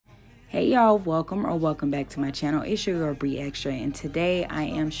Hey y'all, welcome back to my channel. It's your girl Bree Extra, and today I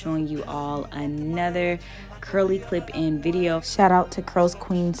am showing you all another curly clip-in video. Shout out to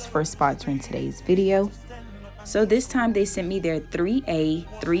Curlsqueen for sponsoring today's video. So this time they sent me their 3A,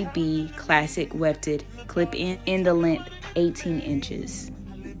 3B classic wefted clip-in in the length 18 inches.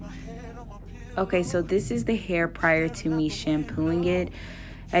 Okay, so this is the hair prior to me shampooing it.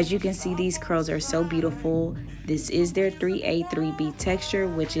 As you can see, these curls are so beautiful. This is their 3A, 3B texture,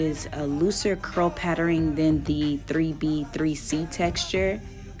 which is a looser curl patterning than the 3B, 3C texture.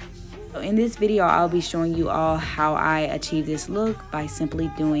 So in this video, I'll be showing you all how I achieve this look by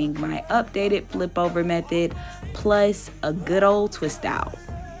simply doing my updated flip over method plus a good old twist out.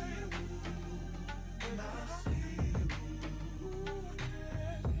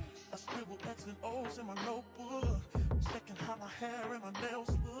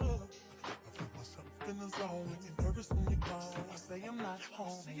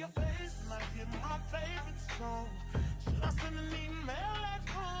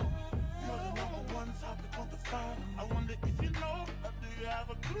 I wonder if you know, do you have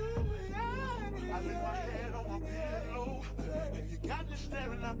a clue? I lay my head on my pillow, and you got me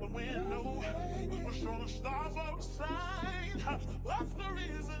staring out the window. We're showing stars outside. What's the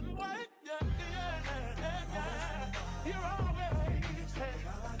reason why? You're always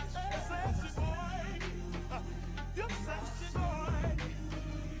sexy boy. You're sexy boy.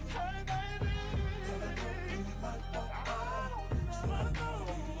 Hey baby.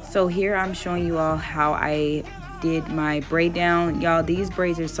 So here I'm showing you all how I did my braid down. Y'all, these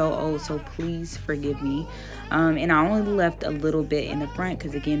braids are so old, so please forgive me. And I only left a little bit in the front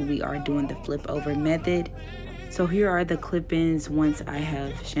because again, we are doing the flip over method. So here are the clip-ins once I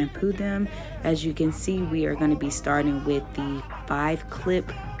have shampooed them. As you can see, we are going to be starting with the 5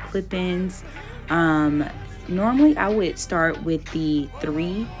 clip-ins. Normally I would start with the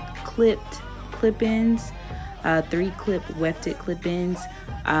 3 clip-ins, 3 clip wefted clip-ins.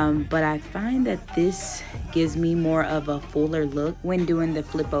 But I find that this gives me more of a fuller look when doing the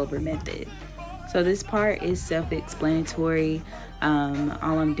flip over method. So this part is self-explanatory.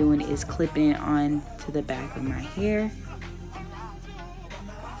 All I'm doing is clipping on to the back of my hair.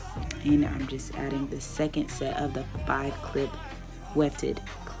 And I'm just adding the second set of the 5 clip wefted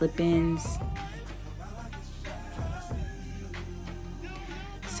clip-ins.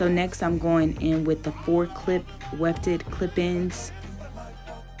 So next I'm going in with the 4 clip wefted clip-ins.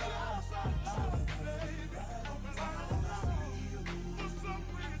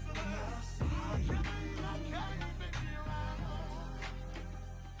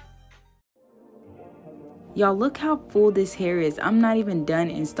 Y'all, look how full this hair is. I'm not even done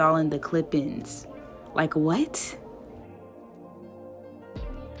installing the clip-ins. Like, what?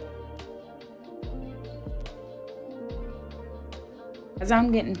 As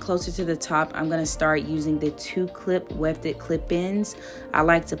I'm getting closer to the top, I'm gonna start using the 2 clip wefted clip-ins. I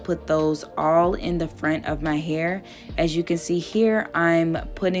like to put those all in the front of my hair. As you can see here, I'm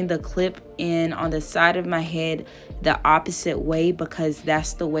putting the clip in on the side of my head the opposite way because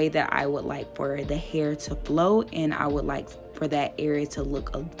that's the way that I would like for the hair to flow, and I would like for that area to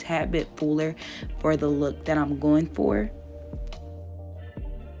look a tad bit fuller for the look that I'm going for.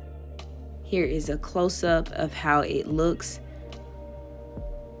 Here is a close-up of how it looks.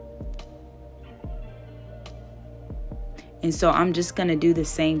 And so I'm just gonna do the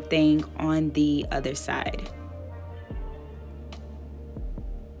same thing on the other side.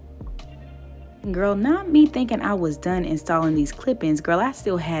 Girl, not me thinking I was done installing these clip-ins. Girl, I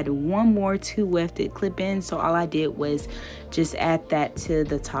still had 1 more 2 wefted clip-ins. So all I did was just add that to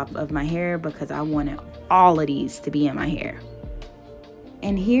the top of my hair because I wanted all of these to be in my hair.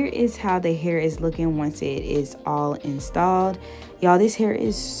 And here is how the hair is looking once it is all installed. Y'all, this hair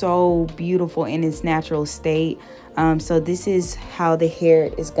is so beautiful in its natural state. So this is how the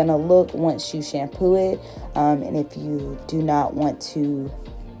hair is gonna look once you shampoo it. And if you do not want to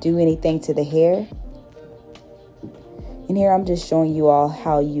do anything to the hair. And here I'm just showing you all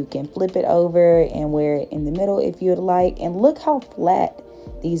how you can flip it over and wear it in the middle if you'd like. And look how flat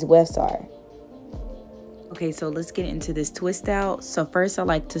these wefts are. Okay, so let's get into this twist out. So first I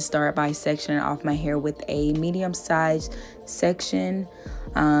like to start by sectioning off my hair with a medium sized section.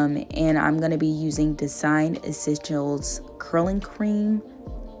 And I'm gonna be using Design Essentials curling cream.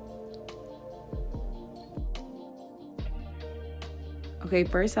 Okay,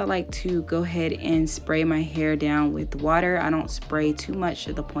 first I like to go ahead and spray my hair down with water. I don't spray too much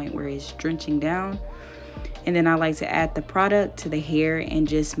to the point where it's drenching down. And then I like to add the product to the hair and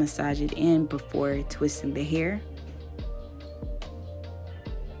just massage it in before twisting the hair.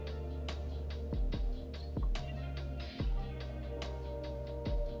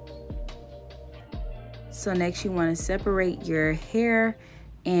 So next you want to separate your hair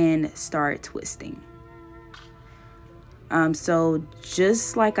and start twisting. So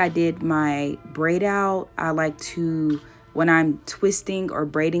just like I did my braid out, I like to, when I'm twisting or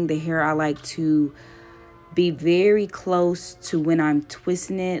braiding the hair, I like to be very close to when I'm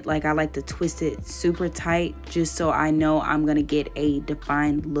twisting it. Like I like to twist it super tight just so I know I'm gonna get a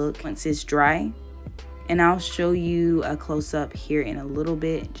defined look once it's dry. And I'll show you a close-up here in a little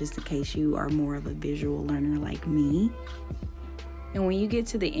bit, just in case you are more of a visual learner like me. And when you get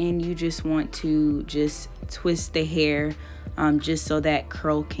to the end, you just want to just twist the hair just so that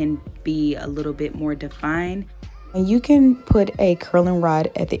curl can be a little bit more defined. And you can put a curling rod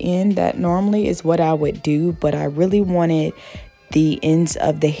at the end. That normally is what I would do, but I really wanted the ends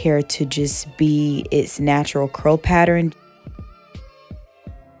of the hair to just be its natural curl pattern.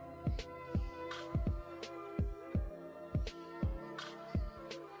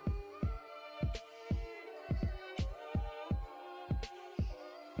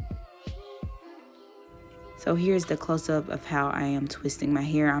 So here's the close-up of how I am twisting my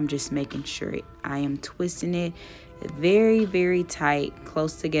hair. I'm just making sure I am twisting it very, very tight,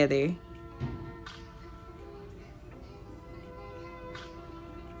 close together.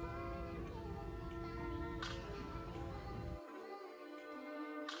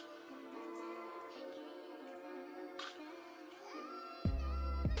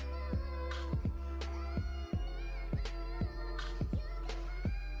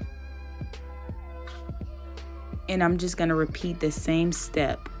 And I'm just gonna repeat the same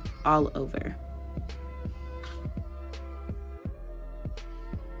step all over.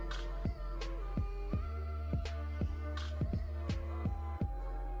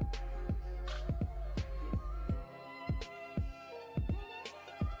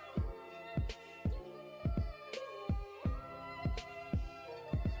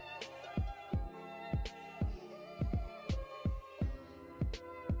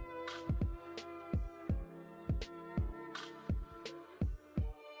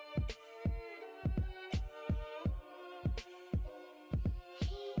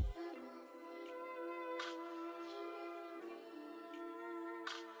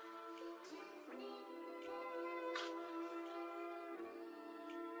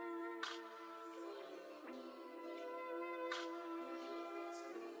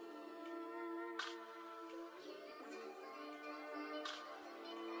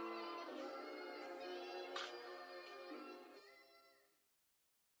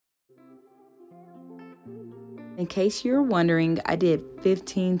 In case you're wondering, I did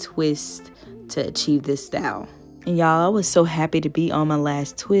 15 twists to achieve this style. And y'all, I was so happy to be on my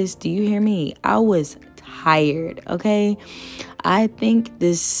last twist. Do you hear me? I was tired, okay? I think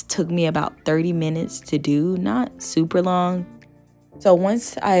this took me about 30 minutes to do, not super long. So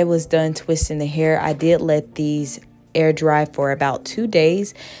once I was done twisting the hair, I did let these air dry for about 2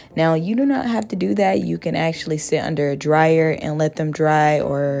 days. Now, you do not have to do that. You can actually sit under a dryer and let them dry,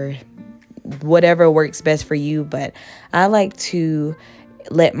 or whatever works best for you, but I like to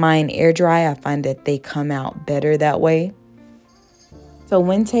let mine air dry. I find that they come out better that way. So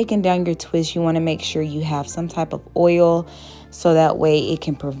when taking down your twist, you want to make sure you have some type of oil so that way it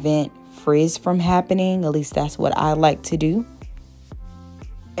can prevent frizz from happening. At least that's what I like to do.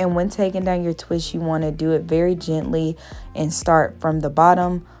 And when taking down your twist, you want to do it very gently and start from the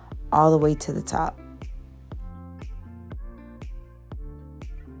bottom all the way to the top.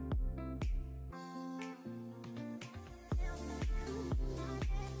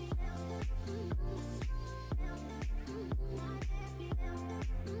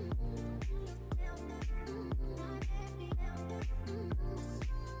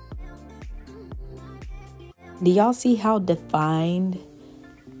 Do y'all see how defined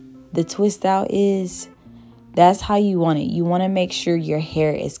the twist out is? That's how you want it. You want to make sure your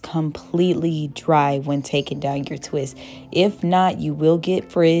hair is completely dry when taking down your twist. If not, you will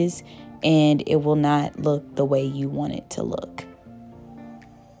get frizz and it will not look the way you want it to look.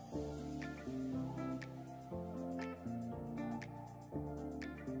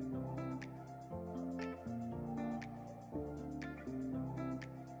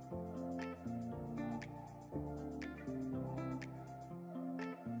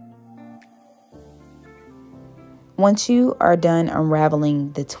 Once you are done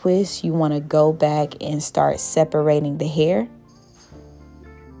unraveling the twist, you want to go back and start separating the hair.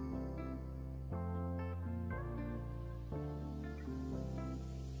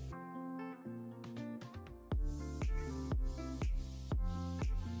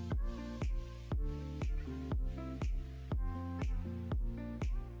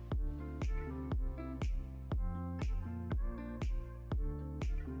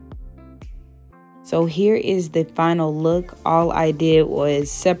 So here is the final look. All I did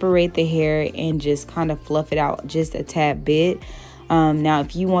was separate the hair and just kind of fluff it out just a tad bit. Now,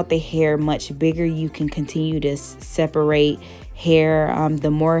 if you want the hair much bigger, you can continue to separate hair.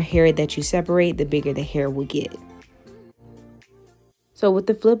 The more hair that you separate, the bigger the hair will get. So with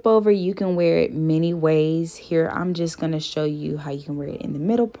the flip over, you can wear it many ways. Here, I'm just going to show you how you can wear it in the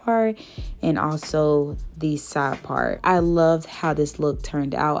middle part and also the side part. I loved how this look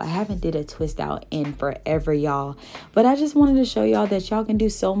turned out. I haven't did a twist out in forever, y'all. But I just wanted to show y'all that y'all can do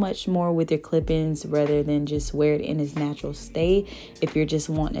so much more with your clip-ins rather than just wear it in its natural state. If you're just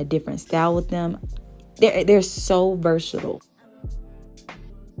wanting a different style with them, they're so versatile.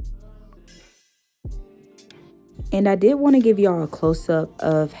 And I did want to give y'all a close-up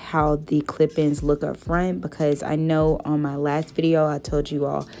of how the clip-ins look up front, because I know on my last video I told you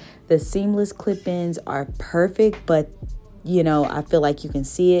all the seamless clip-ins are perfect, but you know, I feel like you can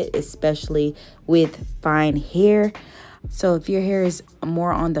see it, especially with fine hair. So if your hair is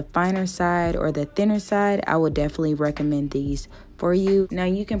more on the finer side or the thinner side, I would definitely recommend these for you. Now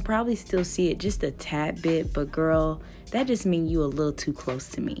you can probably still see it just a tad bit, but girl, that just means you a little too close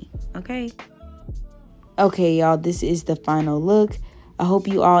to me, okay? Okay, y'all, this is the final look. I hope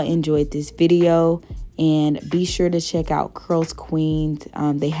you all enjoyed this video, and be sure to check out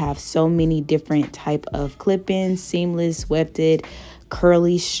Curlsqueen. They have so many different type of clip-ins, seamless, wefted,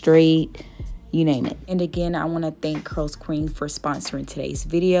 curly, straight, you name it. And again, I want to thank Curlsqueen for sponsoring today's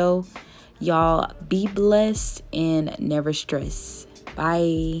video. Y'all be blessed and never stress.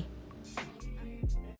 Bye.